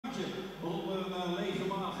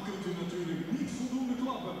kunt u natuurlijk niet voldoende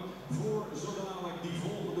klappen voor zo dadelijk die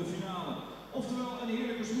volgende finale. Oftewel een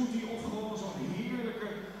heerlijke smoothie of gewoon zo'n heerlijke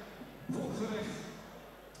wokgerecht.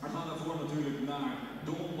 We gaan daarvoor natuurlijk naar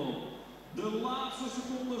de omloop. De laatste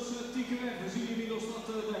secondes tikken weg. We zien inmiddels dat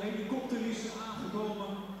de helikopter is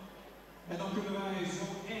aangekomen. En dan kunnen wij zo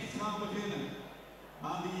echt gaan beginnen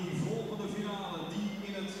aan die volgende finale, die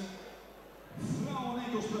in het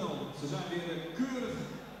vrouwen-enkelspel. Ze zijn weer keurig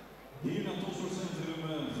hier naar het topsportcentrum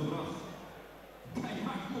gebracht. Hij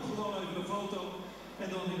maakt nog gewoon even een foto. En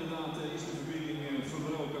dan inderdaad is de verbinding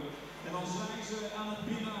verbroken. En dan zijn ze aan het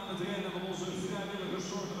binnen aan het rennen. Want onze vrijwilligers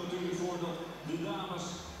zorgen natuurlijk voor dat de dames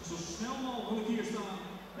zo snel mogelijk hier staan.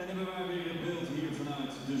 En hebben wij weer een beeld hier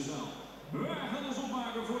vanuit de zaal. Wij gaan ons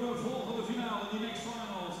opmaken voor de volgende finale, die next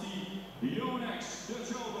finals, die YONEX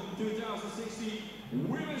Dutch Open 2016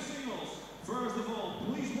 Women's Singles. First of all,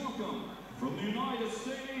 please welcome from the United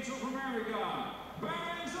States of America,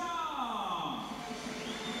 Badminton!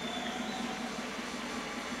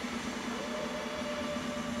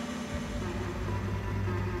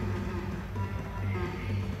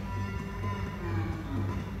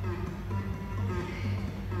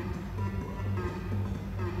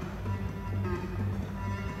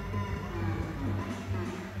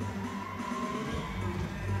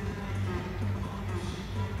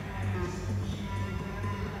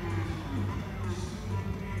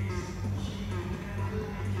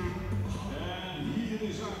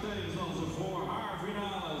 Tegenstander voor haar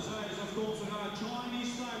finale. Zij is afkomstig uit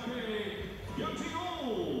Chinese Taipei, Ching.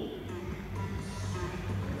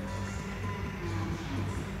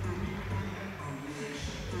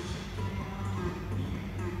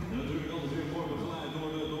 Natuurlijk altijd weer mooi begeleid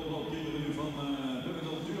door de oploopkinderen nu van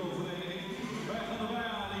Badminton Duo Vereniging. Wij gaan erbij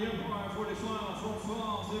aan de umpire voor de finale from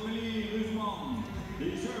France, Emilie Rusman. The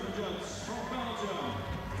serving judge from Belgium,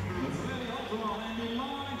 Freddy Halterman en de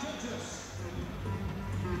line judges.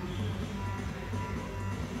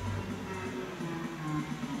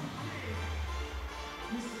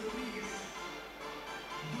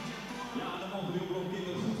 Ja, dan mogen die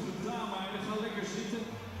oploopkinderen goed gedaan, maar dat gaat lekker zitten.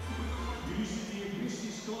 Jullie zitten hier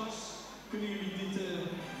business class. Kunnen jullie dit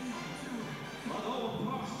wat een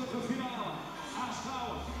prachtige finale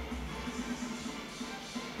aanschouwen?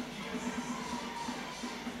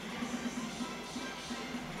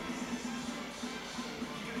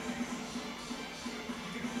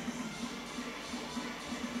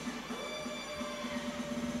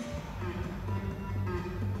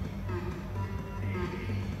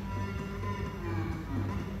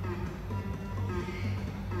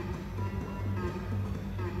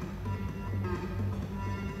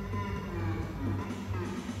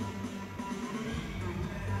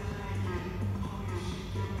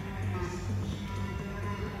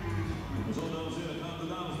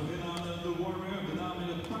 De dame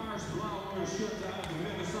in het paars-blauwe shirt uit de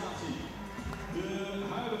registratie. De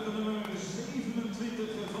huidige nummer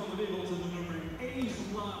 27 van de wereld en de nummer 1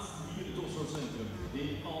 geplaatst hier in het topsportcentrum in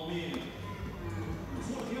Almere.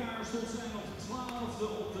 Vorig jaar stond zij nog 12e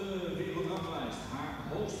op de wereldranglijst. Haar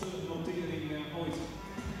hoogste notering ooit.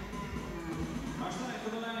 Haar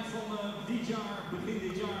stijgende lijn van dit jaar, begin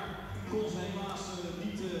dit jaar, kon ze helaas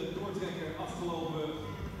niet doortrekken afgelopen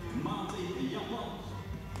maand in Japan.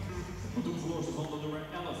 Want toen verloor ze van de nummer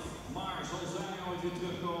 11. Maar zal zij ooit weer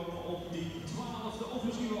terugkomen op die 12e of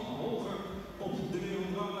misschien wel hoger op de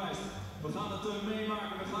wereldranglijst. We gaan het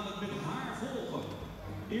meemaken, we gaan het met haar volgen.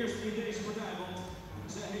 Eerst in deze partij, want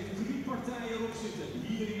zij heeft 3 partijen erop zitten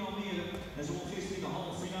hier in Almere. En ze won gisteren in de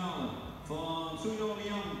halve finale van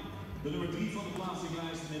Zhang, de nummer 3 van de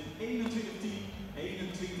plaatsinglijst met 21-10,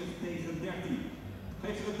 21-13.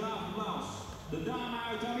 Geef er een dagen applaus. De dame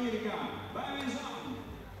uit Amerika, Beiwen.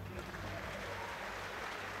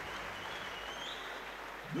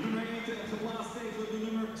 De nummer 1 geplaatst tegen de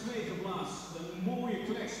nummer 2 geplaatst. Een mooie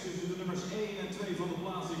clash tussen de nummers 1 en 2 van de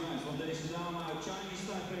plaatsinglijst. Want deze dame uit Chinese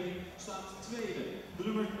Taipei staat tweede. De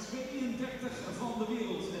nummer 32 van de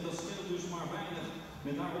wereld. En dat scheelt dus maar weinig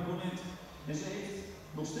met haar opponent. En ze heeft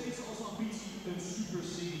nog steeds als ambitie een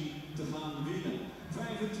superserie te gaan winnen.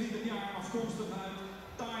 25 jaar afkomstig uit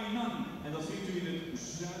Tainan. En dat vindt u in het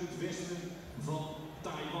zuidwesten van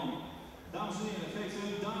Taiwan. Dames en heren, geef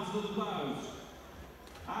David een applaus.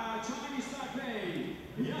 Chinese Taipei,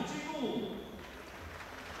 Ching.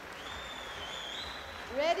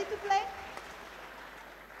 Ready to play?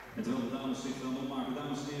 En terwijl de dames zich dan opmaken,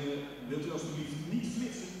 dames en heren, wilt u alsjeblieft niet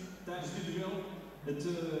flitsen tijdens dit duel. Het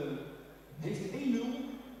heeft 1-0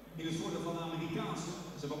 in het voordeel van de Amerikaanse.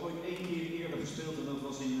 Ze hebben ooit 1 keer eerder gespeeld en dat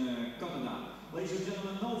was in Canada. Ladies and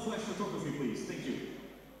gentlemen, no flash photography please. Thank you.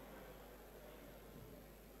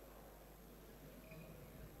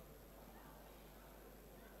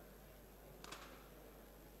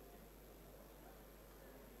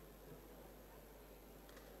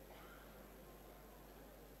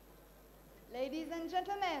 Ladies and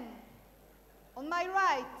gentlemen, on my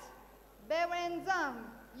right, Beiwen Zhang,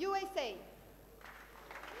 USA.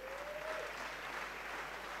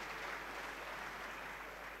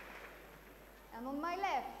 And on my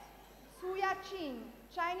left, Ching,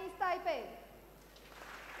 Chinese Taipei.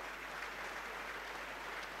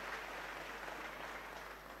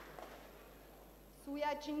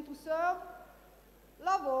 Ching to serve,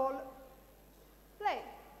 love all, play.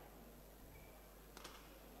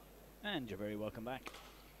 And you're very welcome back.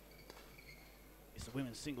 It's the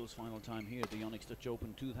women's singles final time here at the YONEX Dutch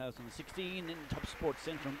Open 2016 in Top Sports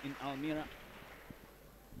Centrum in Almere.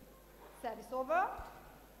 Service over.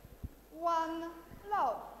 1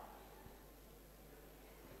 love.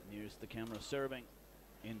 Nearest the camera serving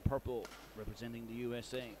in purple, representing the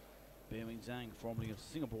USA. Beiwen Zhang, formerly of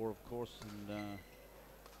Singapore, of course, and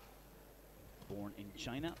born in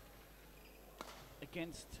China.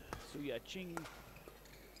 Against Ching,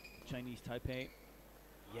 Chinese Taipei,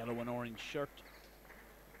 yellow and orange shirt.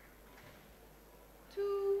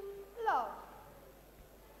 2 love.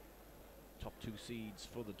 Top 2 seeds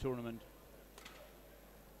for the tournament.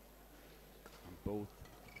 And both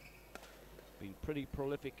been pretty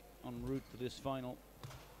prolific en route to this final.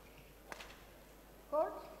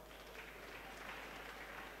 Court.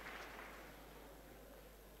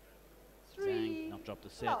 3 Zhang not dropped a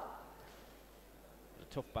set. love.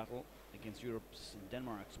 A tough battle against Europe's and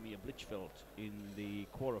Denmark's Mia Blichfeld in the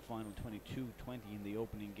quarterfinal 22-20 in the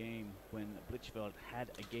opening game, when Blichfeld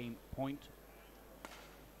had a game point.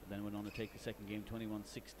 Then went on to take the second game 21-16.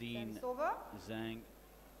 Service over. Zhang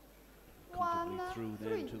comfortably 1 through 3.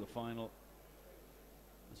 then to the final.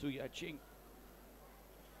 Ching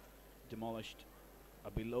demolished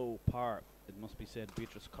a below par, it must be said,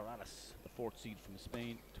 Beatriz Corrales, the 4th seed from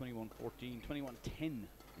Spain, 21-14, 21-10 in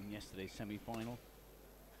yesterday's semi-final.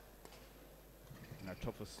 And our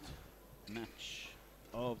toughest match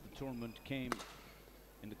of the tournament came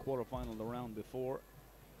in the quarterfinal the round before.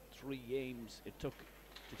 3 games it took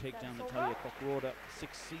to take down Natalia Kokroda,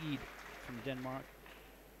 6th seed from Denmark.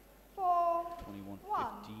 4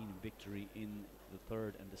 21-15 victory in the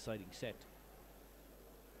 3rd and deciding set.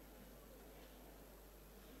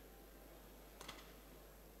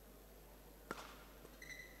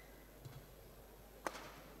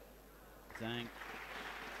 Zhang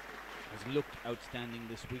has looked outstanding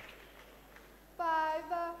this week, 5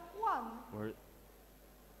 1. where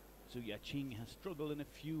Ching has struggled in a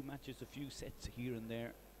few matches, a few sets here and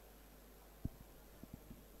there.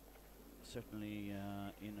 Certainly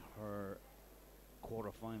in her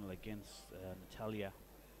quarter-final against Natalia,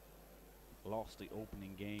 lost the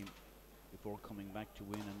opening game before coming back to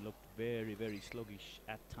win, and looked very, very sluggish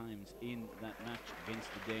at times in that match against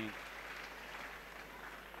the Dane.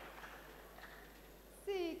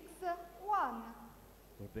 6 1.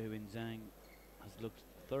 Where Beiwen Zhang has looked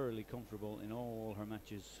thoroughly comfortable in all her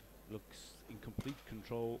matches, looks in complete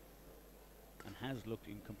control, and has looked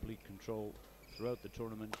in complete control throughout the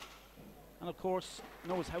tournament, and of course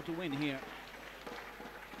knows how to win here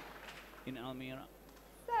in Almere.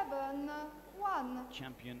 7 1.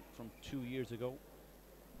 Champion from 2 years ago.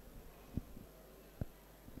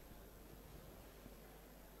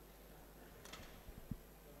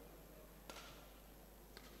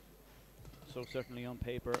 So certainly on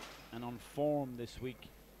paper and on form this week,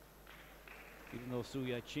 even though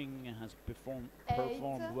Ching has performed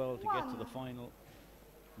well to get to the final,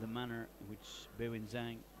 the manner in which Beiwen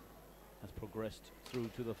Zhang has progressed through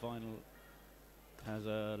to the final has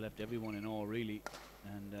left everyone in awe, really.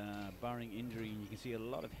 And barring injury, you can see a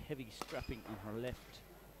lot of heavy strapping on her left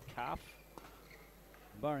calf.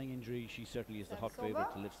 Barring injury, she certainly is the hot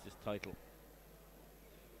favourite to lift this title.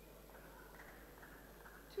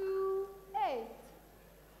 2 8.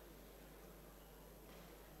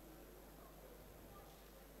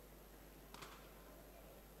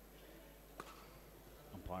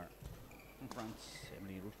 Umpire from France,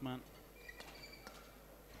 Emily Ruchman.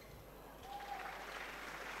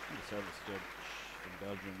 And the service judge from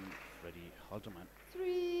Belgium, Freddie Halterman.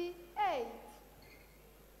 3 8.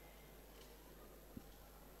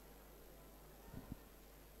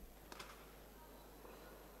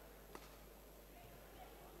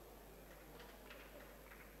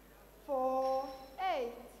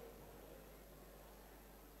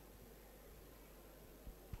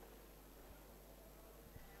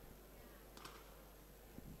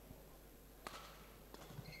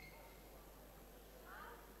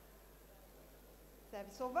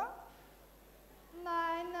 Service over.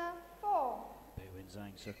 9 4. Beiwen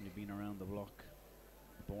Zhang certainly been around the block.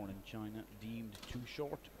 Born in China, deemed too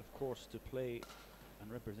short, of course, to play and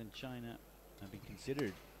represent China and be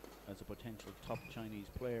considered as a potential top Chinese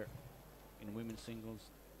player in women's singles,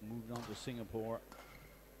 moved on to Singapore,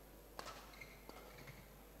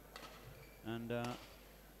 and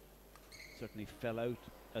certainly fell out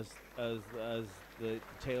as the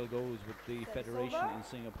tale goes with the federation in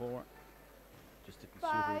Singapore. Just didn't suit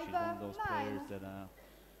her. She's one of those players that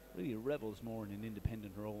really revels more in an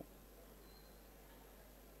independent role.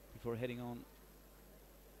 Before heading on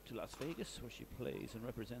to Las Vegas, where she plays and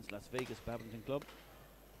represents Las Vegas Badminton Club.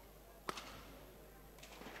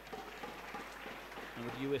 And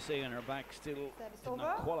with USA on her back, still did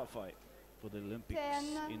not qualify for the Olympics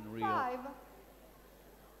in Rio. 5.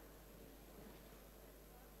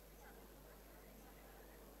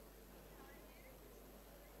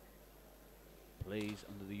 Plays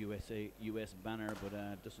under the US banner,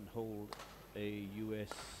 but doesn't hold a US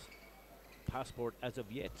passport as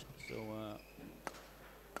of yet, so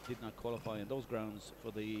did not qualify on those grounds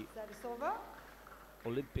for the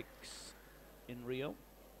Olympics in Rio.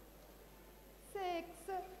 6-10.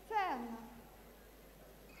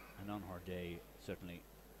 And on her day, certainly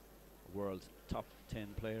world's top 10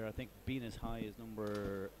 player. I think being as high as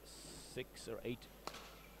number 6 or 8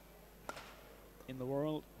 in the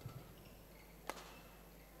world.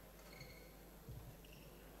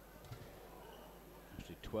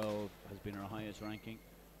 Actually 12 has been her highest ranking.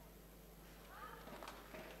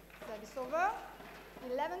 Service over.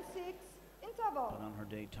 11-6. Interval. But on her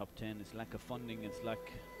day, top 10. It's lack of funding. It's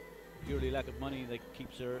purely lack of money that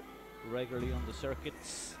keeps her regularly on the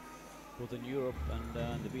circuits, both in Europe and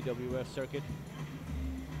the BWF circuit.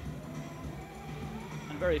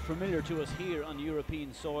 And very familiar to us here on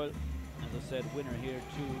European soil. As I said, winner here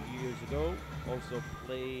 2 years ago. Also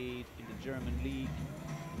played in the German league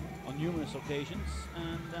on numerous occasions.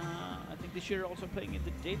 And I think this year also playing in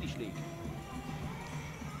the Danish league.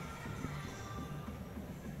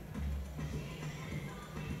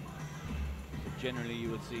 Generally, you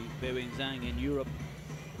will see Beiwen Zhang in Europe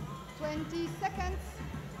 20 seconds.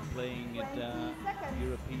 Playing at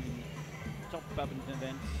European top badminton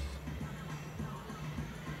events,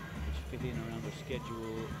 which fit in around her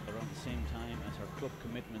schedule around the same time as her club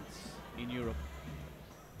commitments in Europe.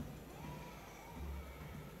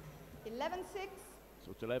 11-6. So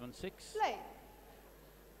it's 11-6. Play.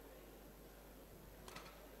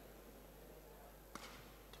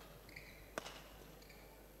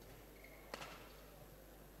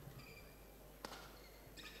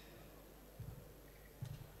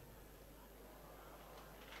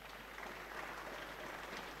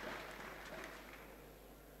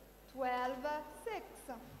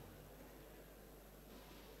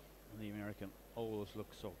 The American always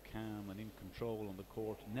looks so calm and in control on the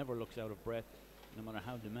court, never looks out of breath, no matter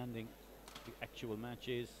how demanding the actual match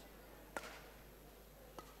is.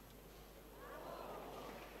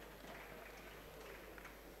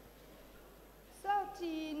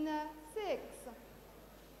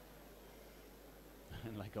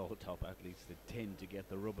 And like all top athletes, they tend to get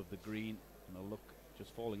the rub of the green, and they'll look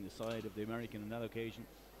just falling the side of the American on that occasion.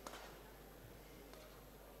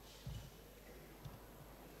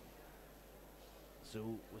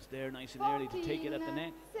 So was there nice and early to take it at the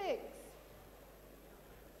net. 6.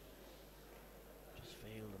 Just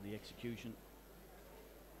failed on the execution.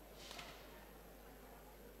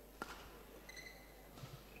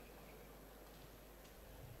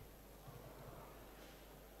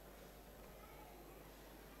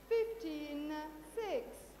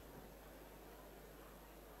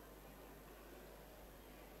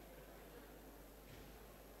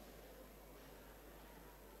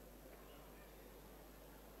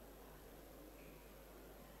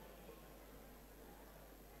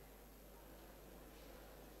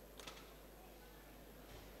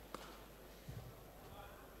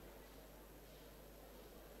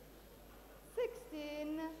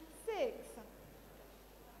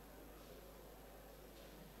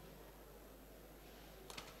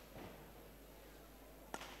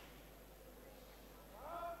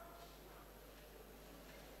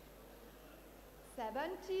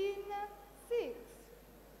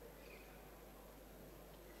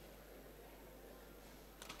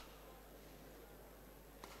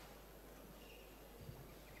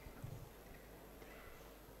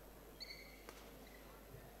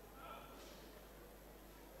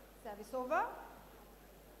 Service over.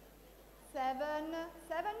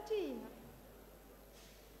 7-17.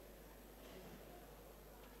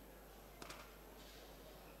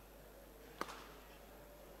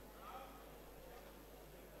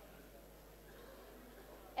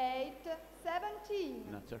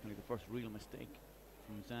 And that's certainly the first real mistake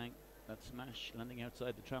from Zhang. That smash landing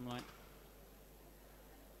outside the tram line.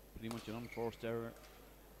 Pretty much an unforced error.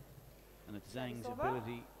 And it's Zhang's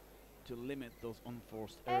ability to limit those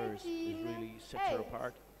unforced errors is really sets her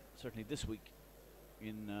apart, certainly this week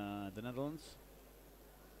in the Netherlands.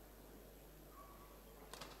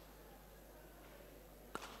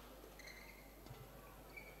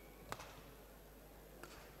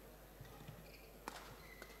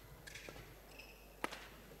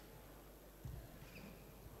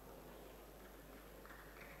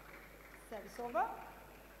 Service over.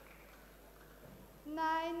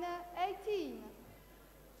 9-18.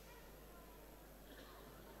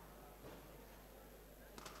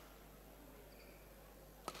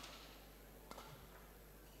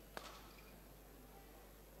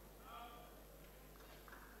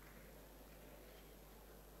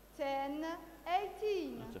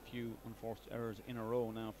 That's a few unforced errors in a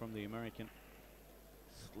row now from the American.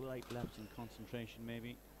 Slight lapse in concentration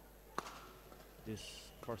maybe. This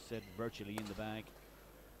first set virtually in the bag.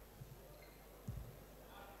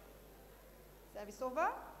 Service over.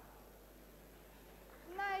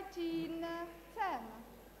 19-10.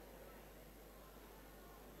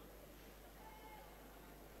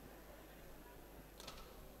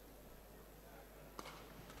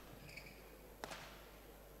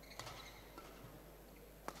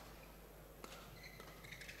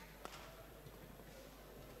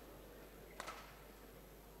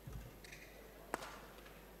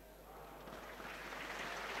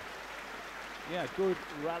 Yeah, good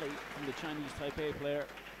rally from the Chinese Taipei player.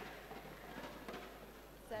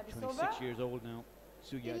 Service 26 over. years old now.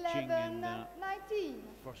 Ching, and 19.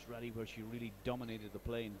 first rally where she really dominated the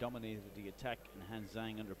play and dominated the attack and had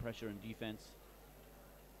Zhang under pressure in defense.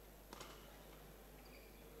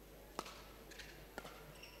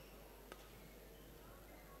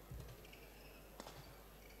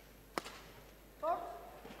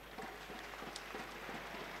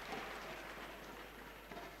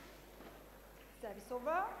 Service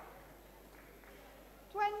over.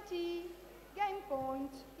 20. Game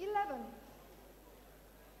point 11.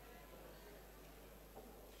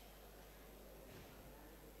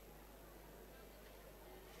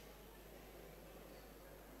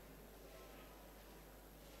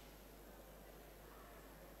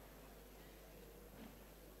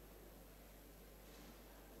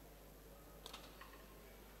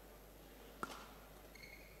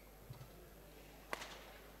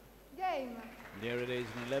 Game. There it is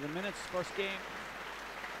in 11 minutes, first game.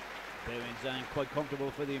 Beiwen Zhang quite comfortable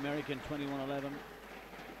for the American, 21-11.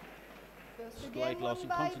 Slight loss in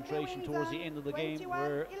concentration towards the end of the game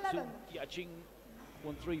where Ching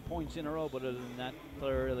won 3 points in a row, but other than that,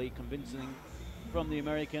 thoroughly convincing from the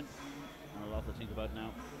American. And a lot to think about now.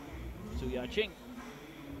 Ching.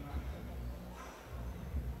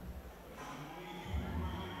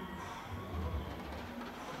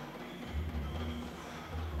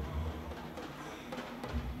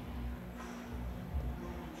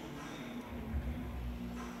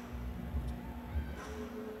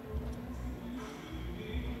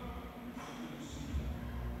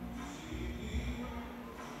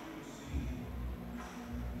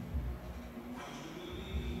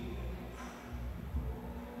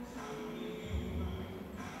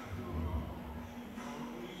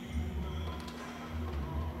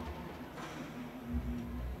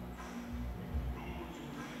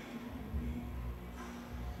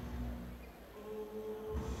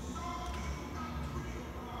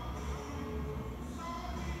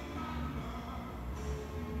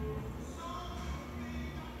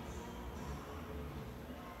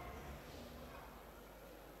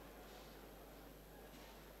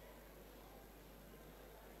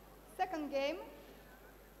 Second game,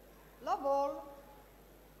 love all,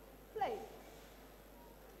 play.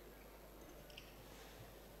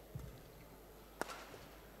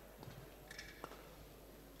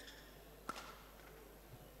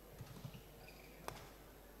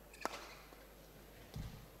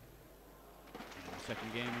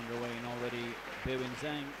 Second game underway and already Beiwen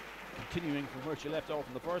Zhang continuing from where she left off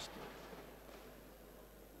in the first.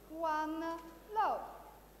 1 love.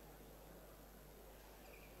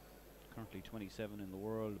 Currently 27 in the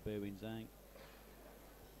world, Beiwen Zhang.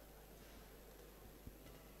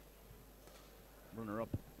 Runner-up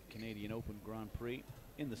Canadian Open Grand Prix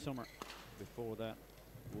in the summer. Before that,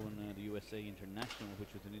 won the USA International,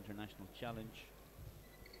 which was an international challenge.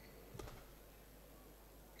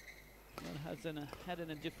 Well, has had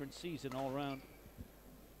an indifferent season all round.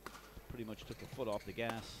 Pretty much took a foot off the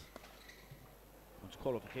gas. Once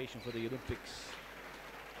qualification for the Olympics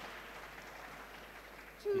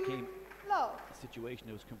became a situation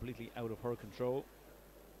that was completely out of her control.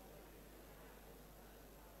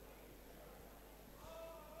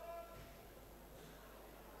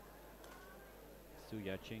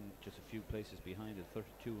 Su Ching just a few places behind at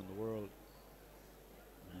 32 in the world.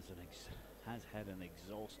 And has had an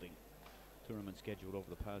exhausting tournament schedule over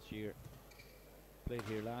the past year. Played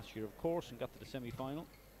here last year, of course, and got to the semi-final.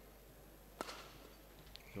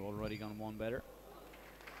 So already gone one better.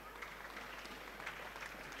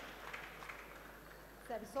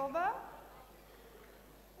 Service over.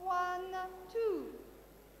 1-2.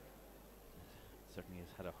 Certainly has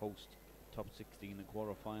had a host top 16 and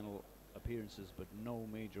quarter-final appearances, but no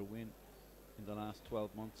major win in the last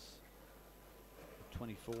 12 months.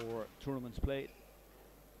 24 tournaments played.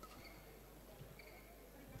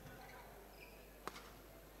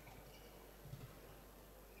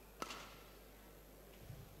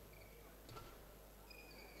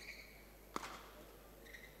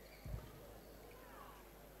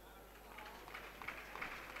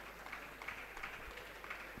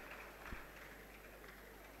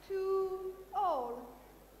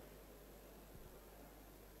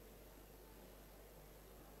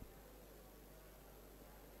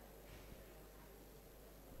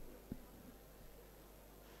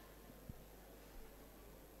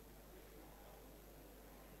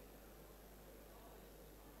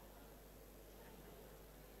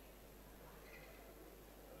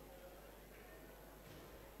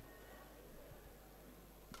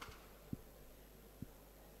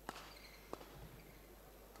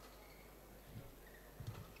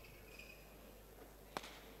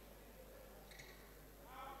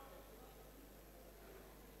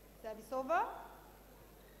 Service over.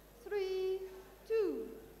 3-2.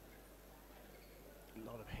 A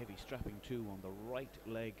lot of heavy strapping too on the right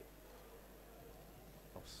leg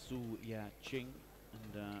of Su Ching,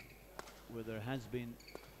 and where there has been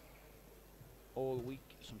all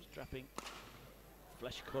week some strapping,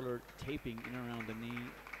 flesh-coloured taping in around the knee,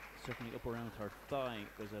 certainly up around her thigh.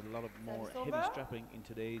 There's a lot of more heavy strapping in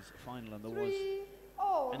today's final than there was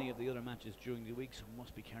any of the other matches during the week, so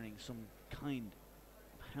must be carrying some kind of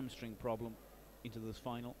hamstring problem into this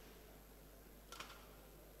final.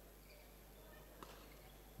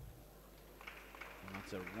 And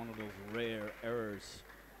that's one of those rare errors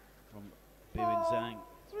from Beiwen Zhang.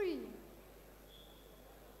 3.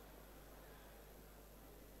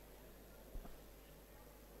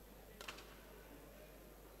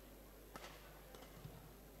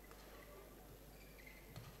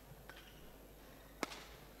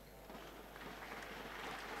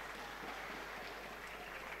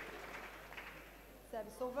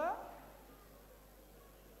 Service over.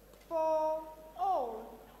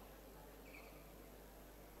 4-all.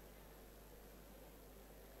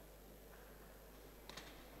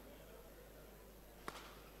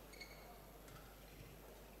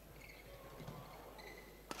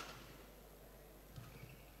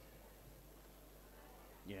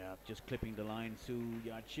 Yeah, just clipping the line. Su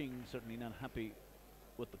Ching certainly not happy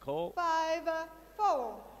with the call.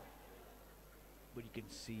 5-4. But you can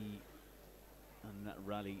see on that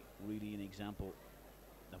rally really an example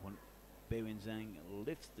that when Beiwen Zhang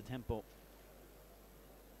lifts the tempo,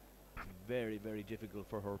 very, very difficult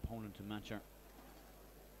for her opponent to match her.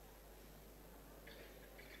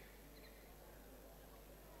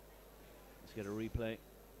 Let's get a replay.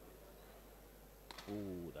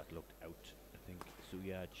 Oh, that looked out. I think Su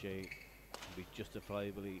Ching will be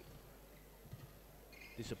justifiably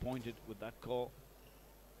disappointed with that call.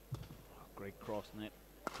 Oh, great cross net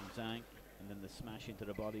from Zhang, and then the smash into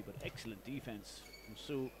the body, but excellent defense from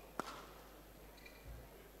Su.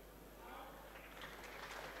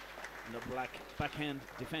 And the black backhand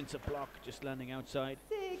defensive block just landing outside.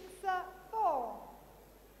 6-4.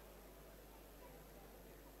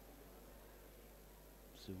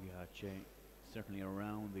 Su Ching certainly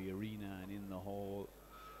around the arena and in the hall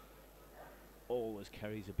always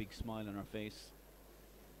carries a big smile on her face.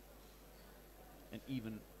 And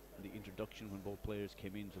even the introduction when both players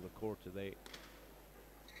came into the court today,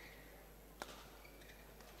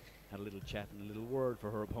 had a little chat and a little word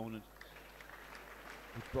for her opponent,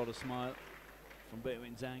 which brought a smile from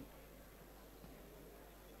Beiwen Zhang.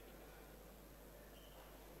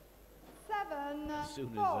 7-4. As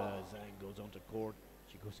soon as Zhang goes onto court,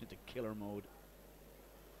 she goes into killer mode.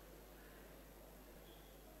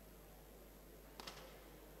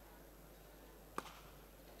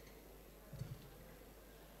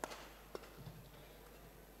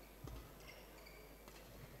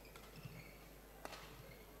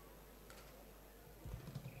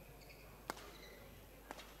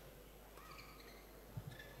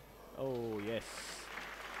 Oh, yes.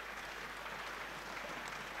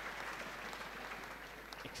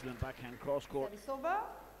 Excellent backhand cross court Service over.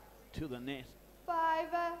 to the net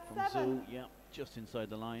 5-7. from Su. Yeah, just inside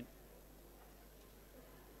the line.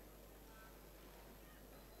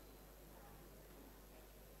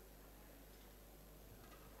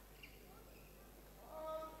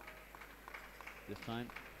 this time.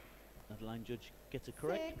 That line judge gets it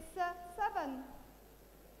correct. 6-7.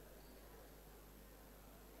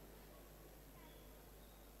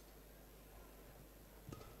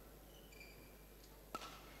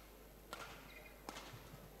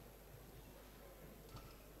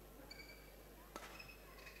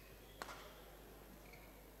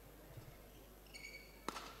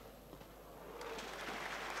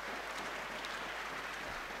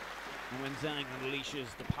 And when Zhang unleashes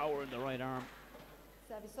the power in the right arm,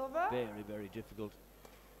 Service over. very, very difficult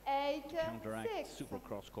 8-6. to counteract. Super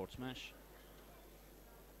cross-court smash.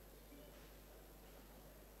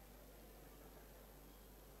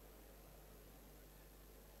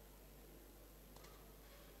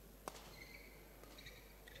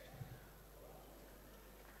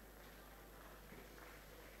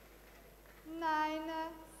 Nine,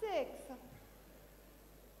 6.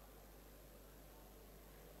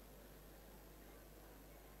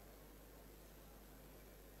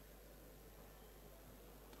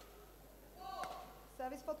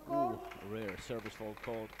 Service fault call. Ooh, a rare service fault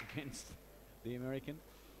called against the American.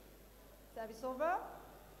 Service over.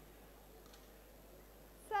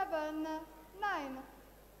 7-9.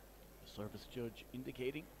 Service judge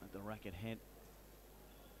indicating that the racket head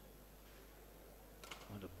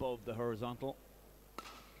went above the horizontal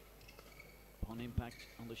upon impact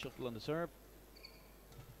on the shuttle on the serve.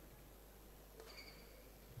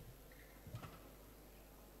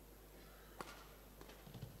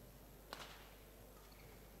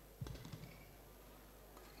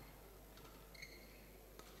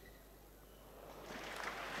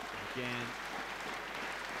 Again,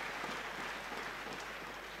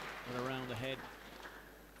 and around the head.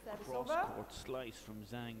 Service Cross over. court slice from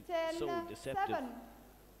Zhang, 10, so deceptive. 7.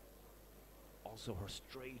 Also her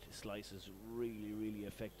straight slice is really, really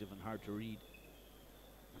effective and hard to read.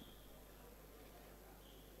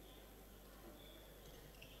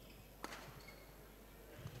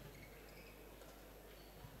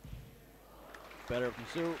 Better from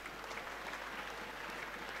Sue.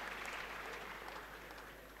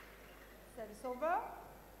 Service over.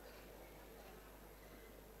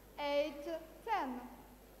 8-10.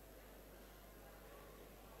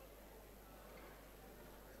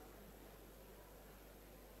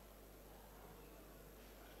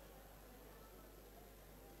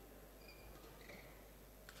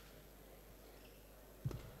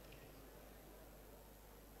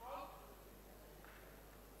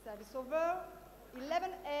 Service over.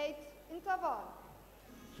 11-8 interval.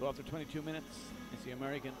 So after 22 minutes, it's the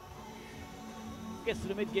American. Gets to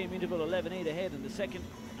the mid-game interval, 11-8 ahead in the second,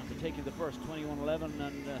 after taking the first 21-11,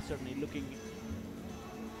 and certainly looking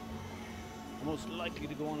most likely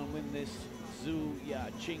to go on and win this. Zhu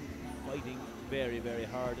Ching fighting very, very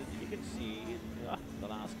hard. And you can see the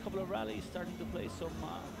last couple of rallies starting to play some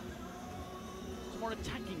more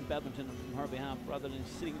attacking badminton from her behalf, rather than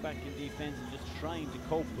sitting back in defense and just trying to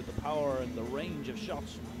cope with the power and the range of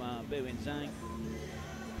shots from Beiwen Zhang.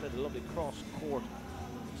 Played a lovely cross-court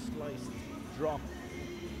sliced drop.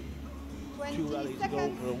 2 rallies to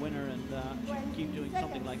go for a winner, and she can keep doing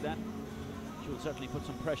something like that. She will certainly put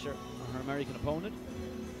some pressure on her American opponent.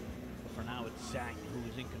 But for now, it's Zhang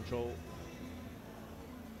who's in control.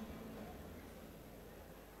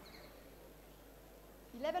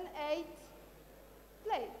 11-8.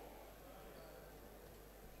 Play.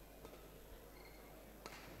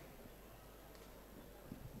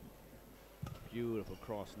 Beautiful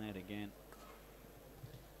cross net again.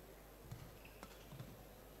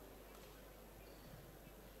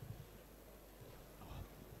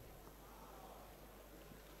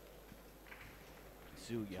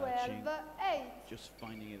 Zhu Ching 12-8. just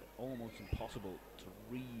finding it almost impossible to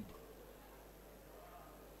read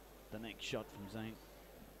the next shot from Zhang.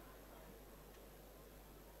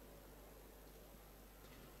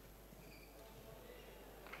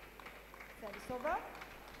 Service over.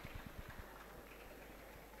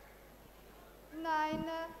 9-12.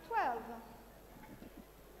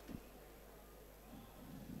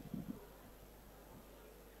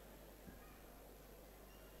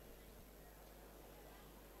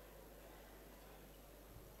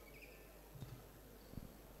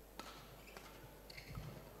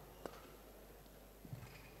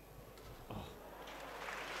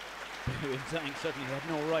 Zhang certainly had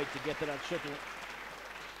no right to get to that shuttle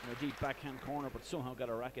in a deep backhand corner, but somehow got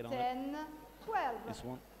a racket on it. 10-12. This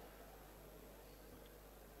one.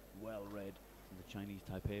 Well read from the Chinese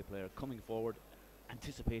Taipei player, coming forward,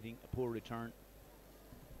 anticipating a poor return.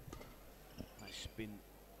 Nice spin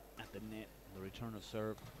at the net, the return of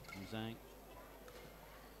serve from Zhang.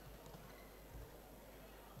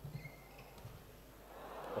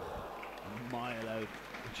 Oh, a mile out,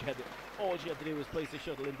 which all she had to do was place the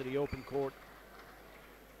shuttle into the open court.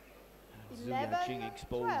 And Zhu Yaqing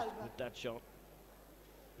exposed 12. with that shot.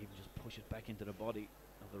 Even just push it back into the body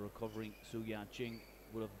of the recovering Zhu Yaqing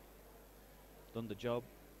would have done the job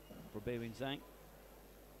for Beiwen Zhang.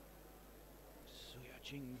 Zhu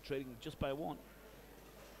Yaqing trading just by one.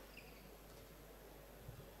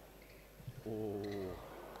 Oh.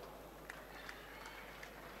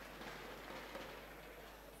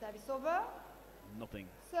 Service over. Nothing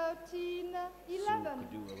 13-11. Zhu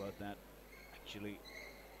could do about that. Actually,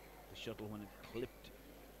 the shuttle, when it clipped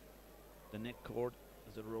the net cord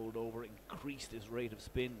as it rolled over, increased its rate of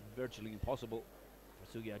spin. Virtually impossible for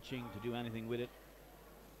Zhu Yaqing to do anything with it.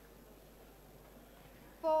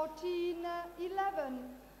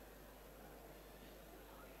 14-11.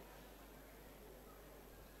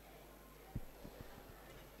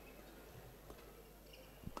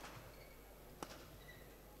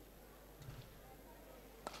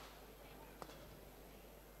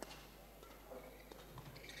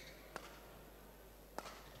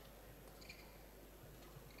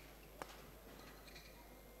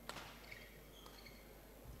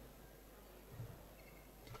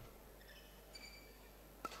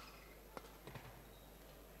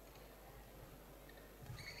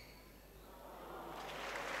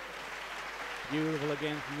 Beautiful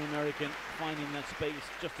again from the American, finding that space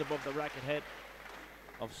just above the racket head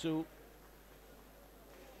of Zhu.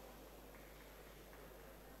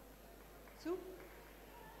 Zhu.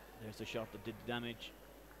 There's the shot that did the damage.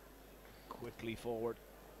 Quickly forward.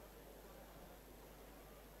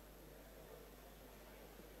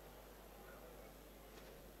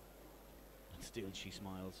 And still she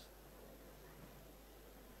smiles.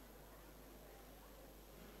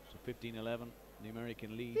 So 15-11. The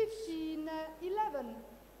American leads. 15-11.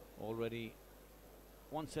 Already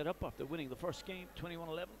one set up after winning the first game,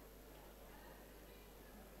 21-11.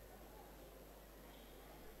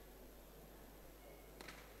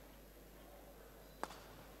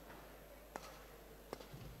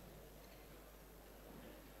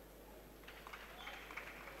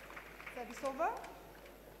 Service over.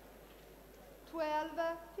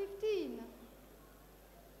 12-15.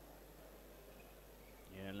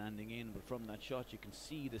 Yeah, landing in, but from that shot you can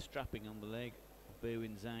see the strapping on the leg of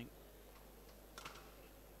Beiwen Zhang.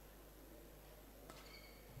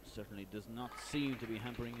 Certainly does not seem to be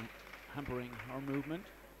hampering her movement.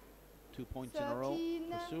 2 points in a row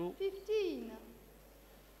for Zhu. 15.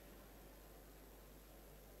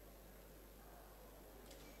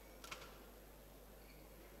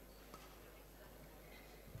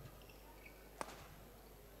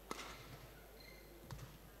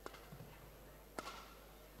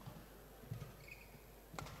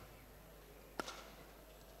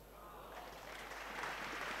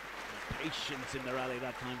 Patience in the rally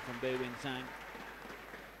that time from Beiwen Zhang,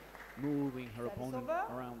 moving her opponent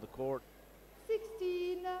around the court.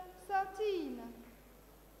 16-13.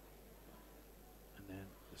 And then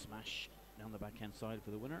the smash down the backhand side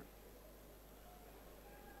for the winner.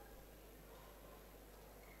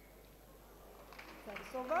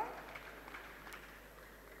 Service over.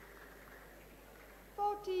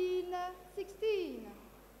 14-16.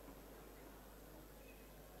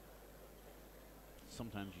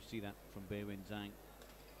 Sometimes you see that from Beiwen Zhang.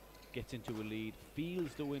 Gets into a lead,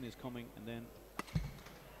 feels the win is coming, and then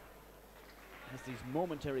has these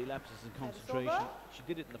momentary lapses in concentration. She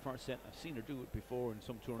did it in the first set. I've seen her do it before in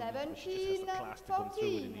some tournaments, but she just has the class to come through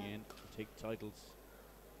it in the end and take titles.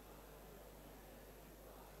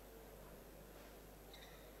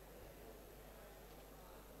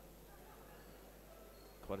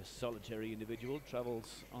 Quite a solitary individual,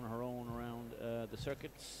 travels on her own around the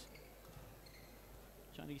circuits.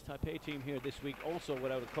 Chinese Taipei team here this week, also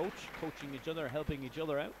without a coach, coaching each other, helping each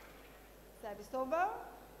other out. Service over.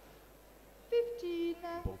 15-17.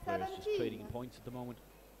 Both players just trading points at the moment.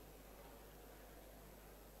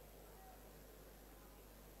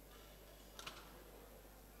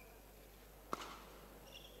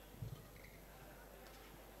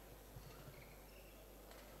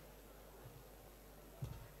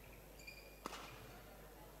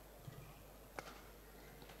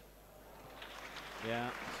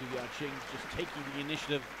 Yeah, Zhu Yaqing just taking the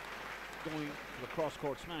initiative, going for the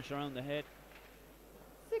cross-court smash around the head.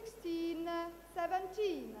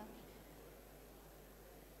 16-17.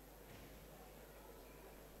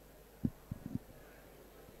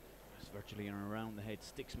 It's virtually an around the head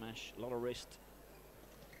stick smash, a lot of wrist.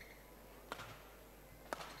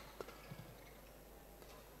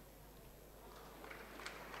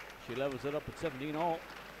 She levels it up at 17-all.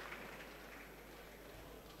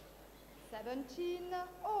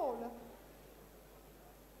 17-all.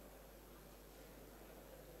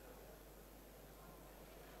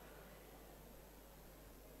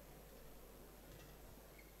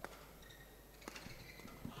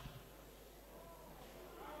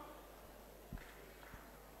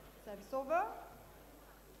 Service over.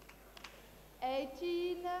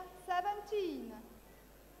 18-17.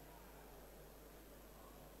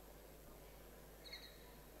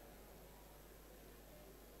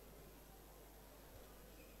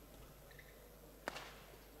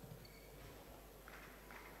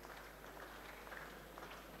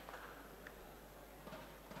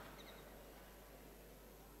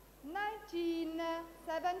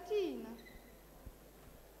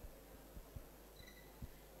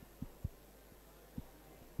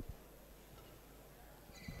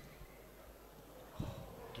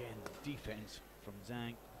 Again, defense from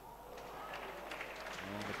Zhang.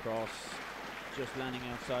 On the cross, just landing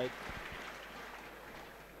outside.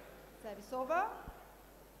 Service over.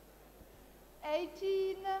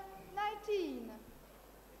 18-19.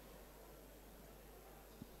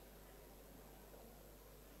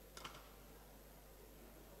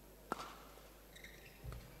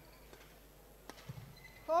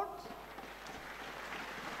 Court.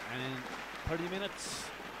 And 30 minutes.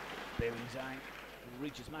 Beiwen Zhang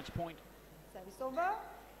reaches match point. Service over.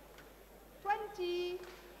 20.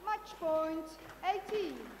 Match point.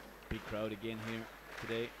 18. Big crowd again here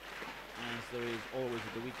today, as there is always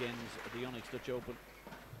at the weekends at the YONEX Dutch Open.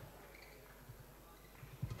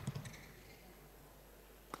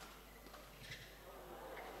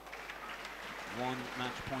 One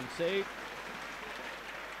match point save.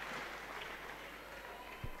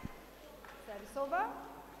 Service over.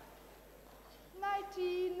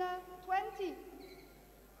 19-20.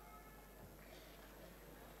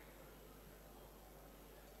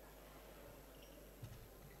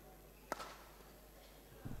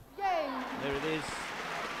 Game. There it is.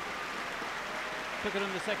 Took it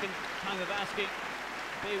on the second time of asking.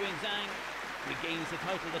 Beiwen Zhang regains the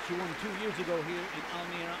title that she won 2 years ago here in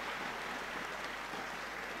Almere.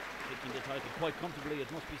 Taking the title quite comfortably,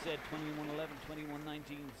 it must be said. 21-11,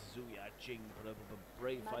 21-19. Ching put up a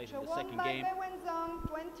brave fight in the second game. Beiwen Zhang,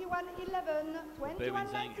 21-11, 21-19. Beiwen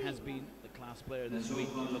Zhang has been the class player this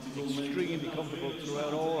week. Looked extremely comfortable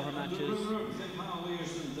throughout all her matches. No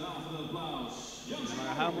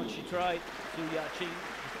matter how much she tried, Ching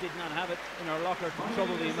did not have it in her locker to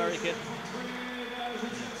trouble the American.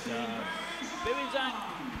 Beiwen Zhang,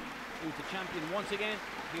 who's the champion once again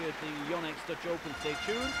here at the YONEX Dutch Open. Stay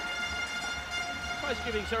tuned. Prize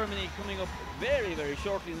giving ceremony coming up very, very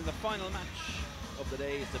shortly. In the final match of the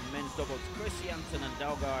day is the men's doubles. Chris Janssen and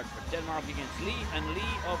Daugard for Denmark against Lee and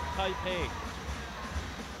Lee of Taipei.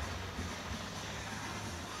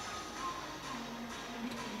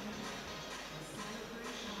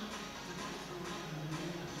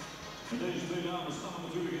 En deze twee dames staan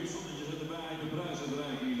natuurlijk in het zonnetje erbij. De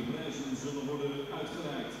prijsuitreiking. De prijzen zullen worden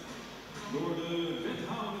uitgereikt door de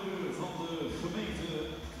wethouder van de gemeente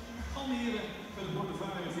Almere met de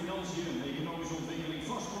portefeuille Financiën, Economische Ontwikkeling,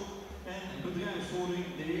 Vastgoed en Bedrijfsvoering,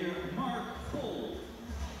 de heer Mark Pol.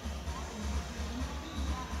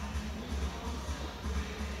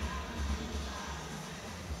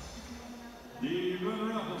 The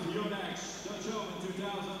runner-up of the YONEX Dutch Open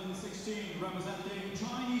 2016, representing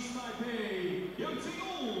Chinese Taipei, Ching.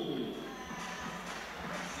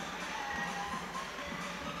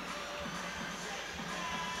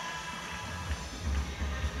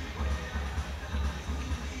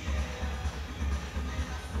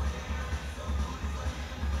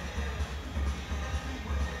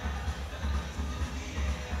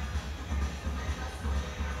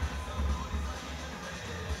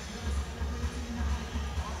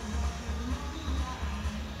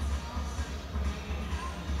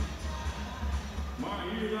 Maar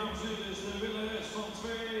hier, dames en heren, is de winnares van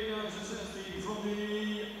 2016 van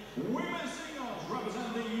de Women's Singles,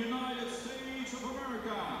 representing the United States of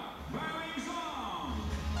America, Beiwen Zhang.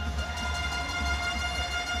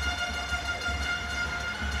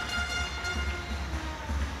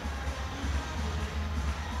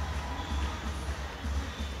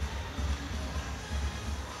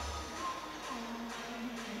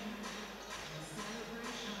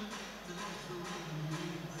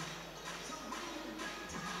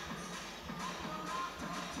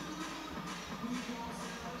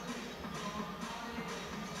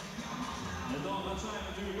 En dan gaat zij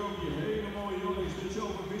natuurlijk ook die hele mooie YONEX Dutch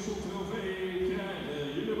Open wisseltrofee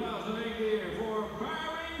krijgen. Jullie blazen een keer voor Prix.